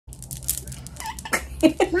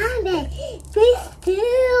Mommy, be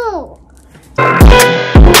still.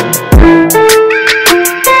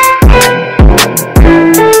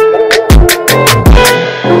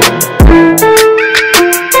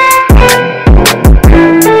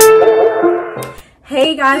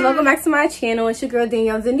 Hey guys, welcome back to my channel. It's your girl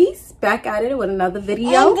Danielle Denese, back at it with another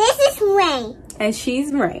video. And this is Rain. And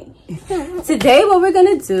she's Rain. Today what we're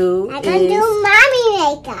gonna do I'm gonna do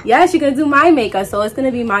mommy makeup. Yes, you're gonna do my makeup. So it's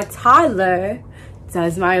gonna be my toddler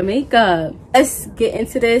does my makeup. Let's get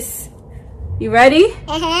into this. You ready?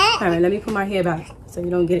 Uh-huh. Alright, let me put my hair back so you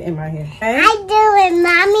don't get it in my hair. Okay? I do it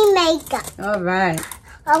mommy makeup. Alright.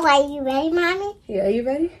 Alright, you ready, mommy? Yeah, are you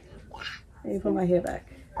ready? Yeah. Let me put my hair back.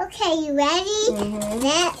 Okay, you ready?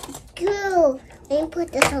 Let's go. Let me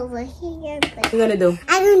put this over here. What you gonna do?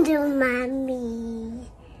 I'm gonna do mommy.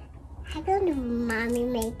 I'm gonna do mommy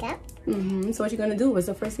makeup. So what you gonna do? What's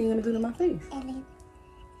the first thing you're gonna do to my face? And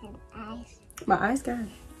eyes. My eyes, guys.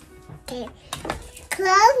 Okay.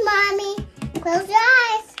 Close, mommy. Close your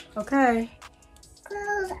eyes. Okay.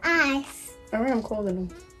 Close eyes. Alright, I'm closing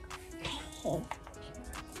them.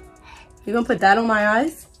 You gonna put that on my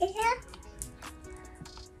eyes? Yeah.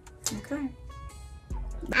 Okay.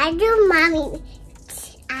 I do mommy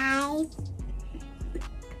eyes.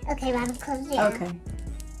 Okay, mommy, close your eyes. Okay.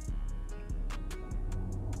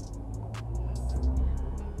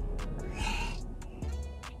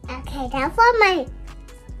 Okay,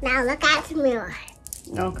 now look at the mirror.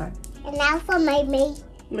 Okay. And now for my makeup.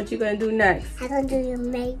 What you gonna do next? I'm gonna do your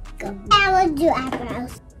makeup. I will do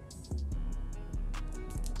eyebrows.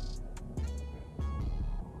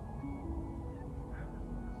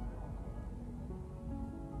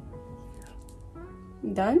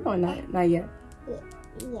 Done or not yet?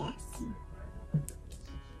 Yes.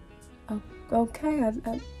 Oh, okay.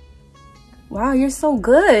 Wow, you're so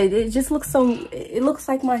good. It just looks it looks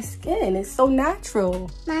like my skin. It's so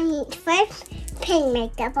natural. Mommy, first pink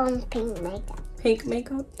makeup on pink makeup. Pink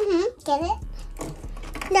makeup? Get it?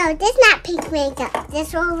 No, this is not pink makeup.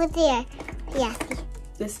 This over there. Yes.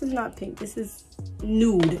 This is not pink. This is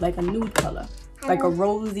nude, like a nude color. Like a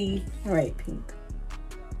rosy, all right, pink.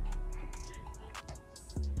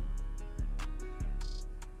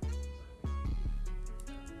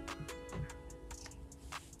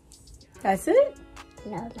 That's it?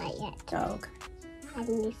 No, not yet. Oh, okay. I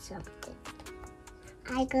need something.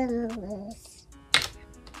 I gonna lose.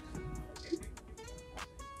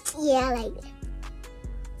 Yeah, like that.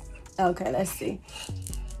 Okay, let's see.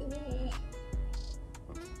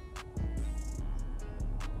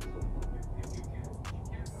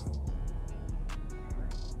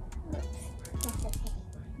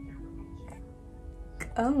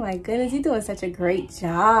 Oh my goodness, you're doing such a great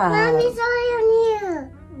job. Mommy, it's all on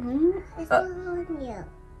you. It's all on you.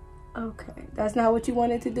 Okay, that's not what you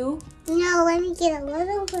wanted to do? No, let me get a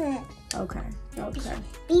little bit. Okay, okay.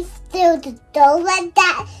 Be still. Don't let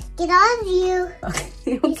that get on you.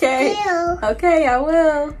 Okay, okay. Be still. Okay, I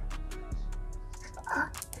will.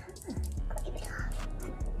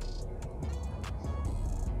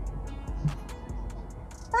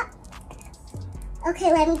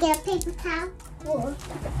 Okay, let me get a paper towel.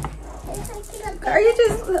 Are you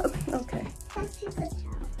just okay? Paper towel.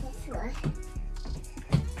 This one.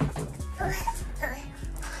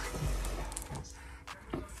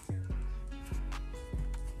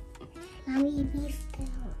 Mommy, be still.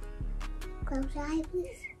 Close your eyes,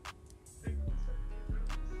 please.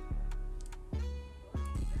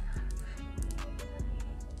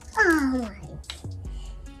 Oh my.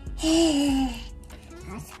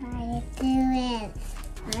 That's how I do it.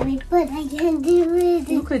 Mommy, but I can't do it.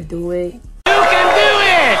 You could do it. You can do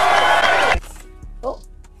it! Oh.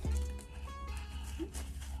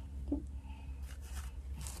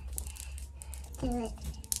 Do it.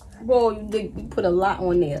 Whoa, you put a lot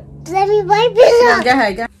on there. Let me wipe it No, up. go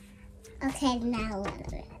ahead, go ahead. Okay, now a little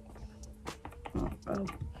bit. Oh,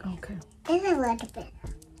 okay. Just a little bit.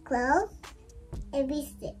 Close and be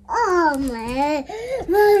still. Oh man,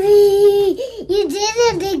 Mommy, you did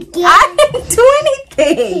it again. I didn't do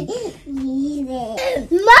anything. You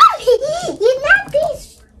did. Mommy, you're not being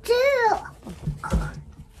still.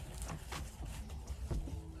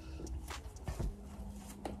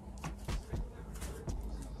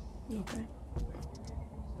 Okay.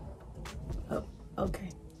 Oh, okay.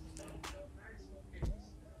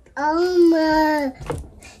 Oh my.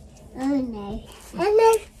 Oh no. And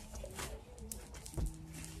then.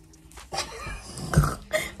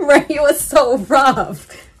 Ray, you was so rough.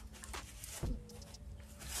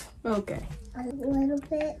 Okay. A little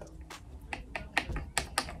bit.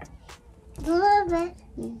 A little bit.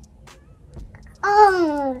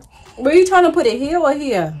 Oh. Were you trying to put it here or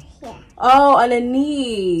here? Yeah. Oh,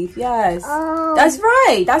 underneath. Yes. Oh. That's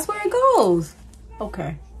right. That's where it goes.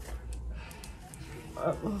 Okay.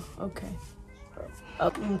 Okay.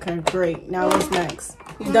 Okay, great. Now what's next?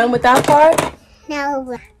 You done with that part? Now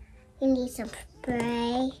we need some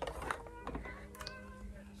spray.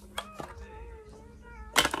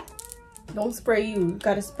 Don't spray you. You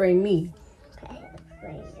gotta spray me. Okay,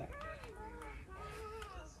 spray it.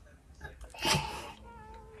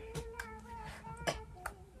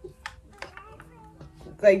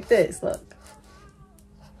 Like this, look.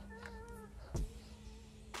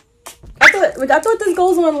 I thought this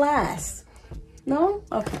goes on last. No?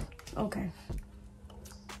 Okay. Okay.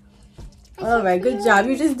 All right, good job.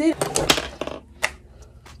 You just did.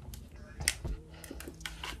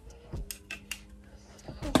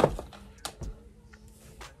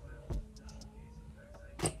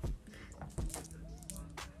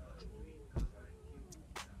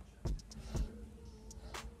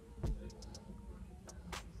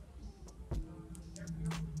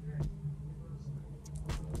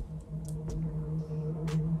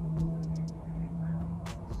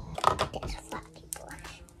 That's a fluffy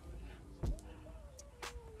brush.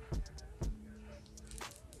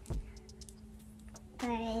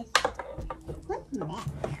 What's next?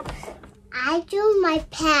 I do my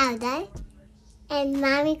powder, and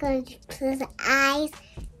Mommy gonna close the eyes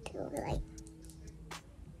to like.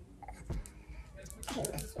 Okay,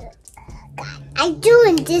 let's do it. God, I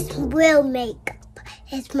doing this real makeup.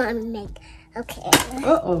 It's Mommy makeup. Okay.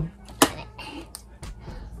 Uh-oh.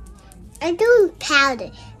 I'm doing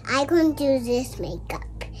powder. I'm gonna do this makeup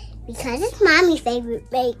because it's Mommy's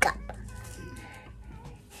favorite makeup.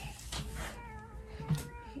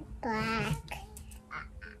 Black.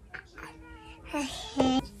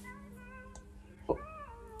 Okay.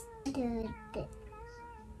 Do the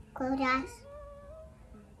close your eyes.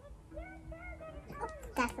 Oh,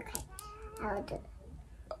 that's okay. I will do it.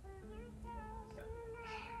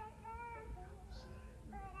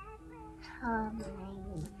 Oh my.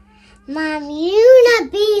 Mom, you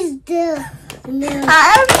not be still. No.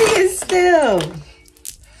 I am being still.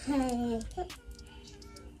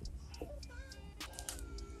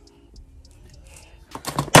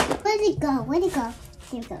 Where'd it go? Where'd it go?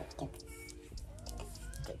 Here we go.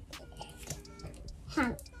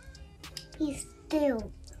 Huh. Be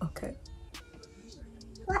still. Okay.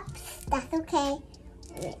 Whoops. That's okay.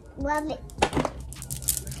 Love it.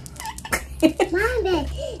 Mommy,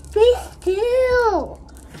 be still.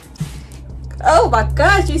 Oh my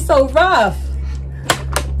gosh, you're so rough.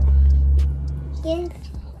 Yes.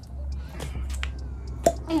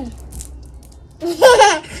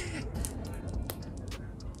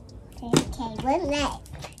 Okay, what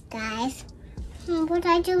next, guys? What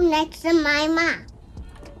I do next to my mom?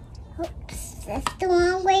 Oops, that's the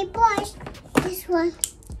wrong way brush. This one.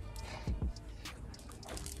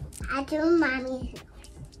 I do Mommy.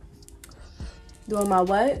 Doing my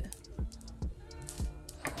what?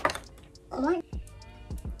 What?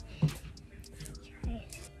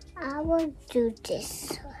 I will do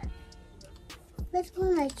this one. Which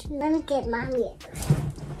one I choose? Let me get Mommy.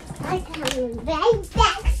 I'm coming right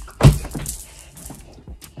back.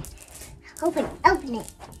 Open it.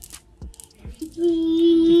 Yeah.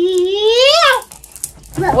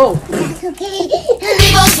 Oh. That's okay.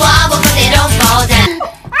 People swallow, but they don't fall down.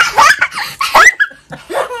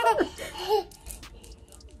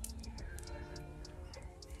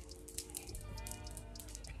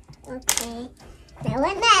 Okay. Now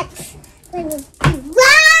what next? Let me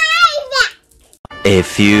right back. A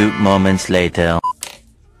few moments later.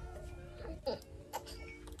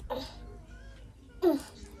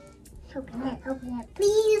 Open it,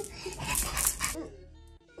 please.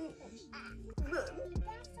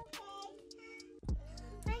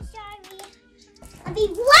 I'm sorry. I'll be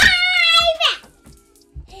right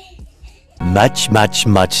back.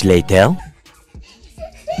 Much later.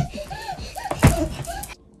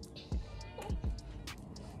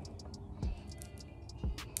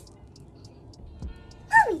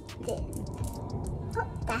 Oh,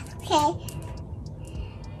 that's okay.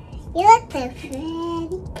 You look so pretty.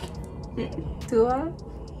 Do I?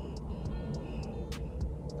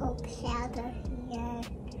 Oh, powder here.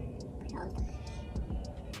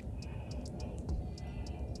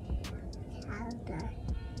 Powder.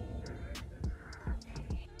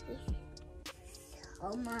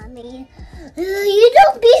 Oh, Mommy. You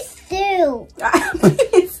don't be still. I'm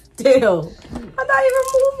being still. I'm not even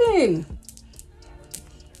moving.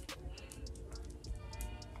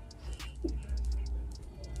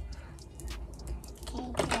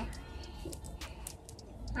 Okay,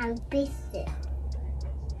 I'm be still.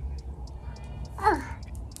 Oh.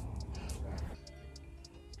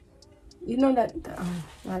 You know that, I'm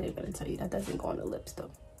not even gonna tell you, that doesn't go on the lips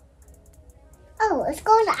though. Oh, it's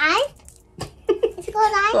going to eyes? It's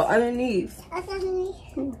going to eyes? So underneath. That's underneath.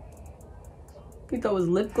 You thought it was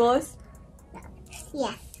lip gloss?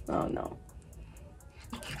 Yes. Oh no.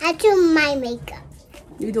 I do my makeup.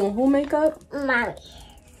 You doing who makeup? Mommy.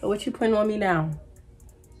 So what you putting on me now?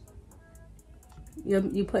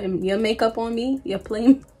 You putting your makeup on me? Your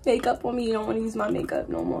plain makeup on me? You don't want to use my makeup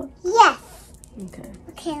no more? Yes. Okay.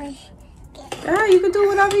 Okay. Ah, you can do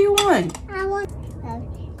whatever you want. I want.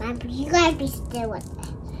 You gotta be still with it.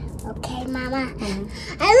 Okay, Mama. I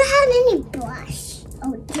don't have any brush.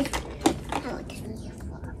 Oh, this. I want this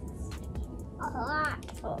one.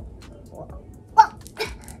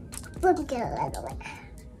 Let me get a little bit.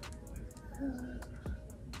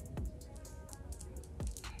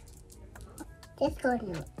 Just go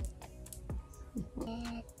now.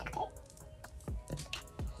 Okay.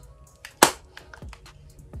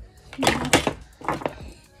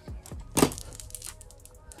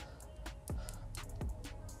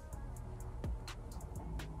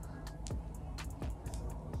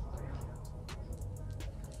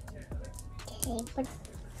 But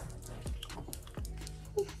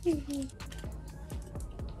this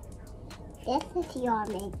is your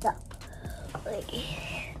makeup.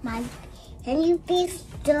 Can you be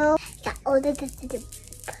still? Oh, this is the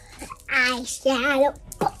eyeshadow.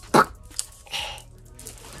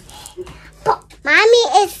 Mommy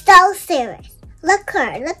is so serious. Look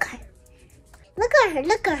her, look her. Look at her,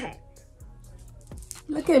 look at her.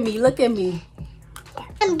 Look at me, look at me.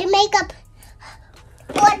 The makeup.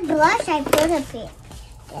 What blush I put up here?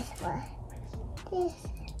 This one. This.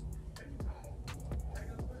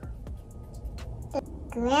 The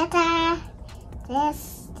glitter. This.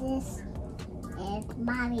 And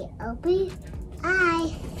Mommy open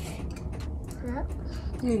eyes. Huh?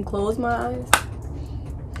 You can close my eyes.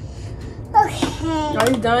 Okay. Are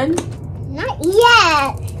you done? Not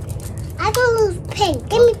yet. I don't lose pink.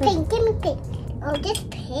 Give me pink. Give me pink. Oh, this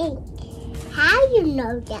pink. How you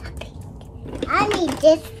know that pink? I need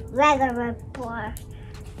this regular bar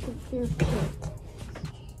to do pink.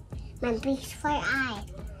 My beautiful eye.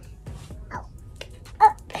 Oh.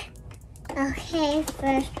 Okay,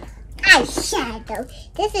 first eyeshadow.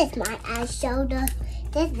 This is my eyeshadow.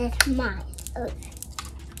 This is mine. Okay.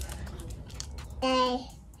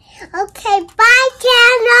 Okay, bye,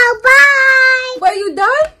 channel. Bye. Wait, you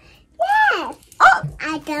done? Yes. Oh.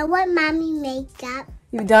 I done with Mommy makeup.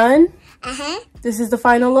 You done? Uh-huh. This is the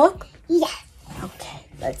final look? Yes. Okay,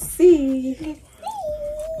 let's see.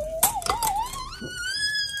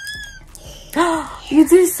 You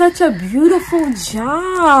did such a beautiful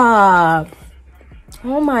job.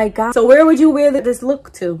 Oh my God. So where would you wear this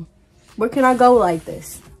look to? Where can I go like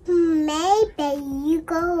this? Maybe you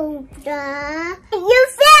go to your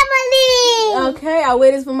family. Okay, I'll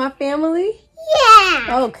wear this for my family?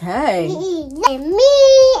 Yeah. Okay. And me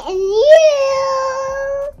and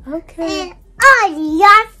you. Okay. And all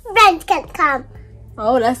your friends can come.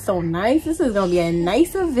 Oh, that's so nice. This is going to be a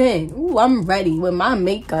nice event. Ooh, I'm ready with my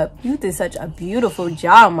makeup. You did such a beautiful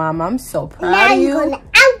job, Mom. I'm so proud of you. Now I'm going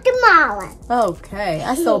out tomorrow. Okay,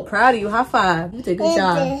 I'm so proud of you. High five. You did a good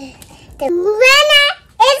job. The winner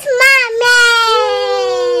is Mommy.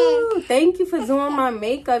 Ooh, thank you for doing my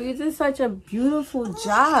makeup. You did such a beautiful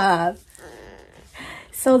job.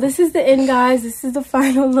 So this is the end, guys. This is the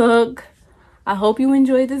final look. I hope you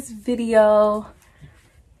enjoyed this video.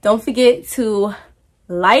 Don't forget to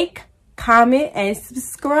like, comment, and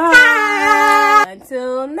subscribe.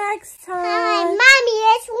 Until next time. Mommy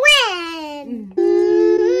is win.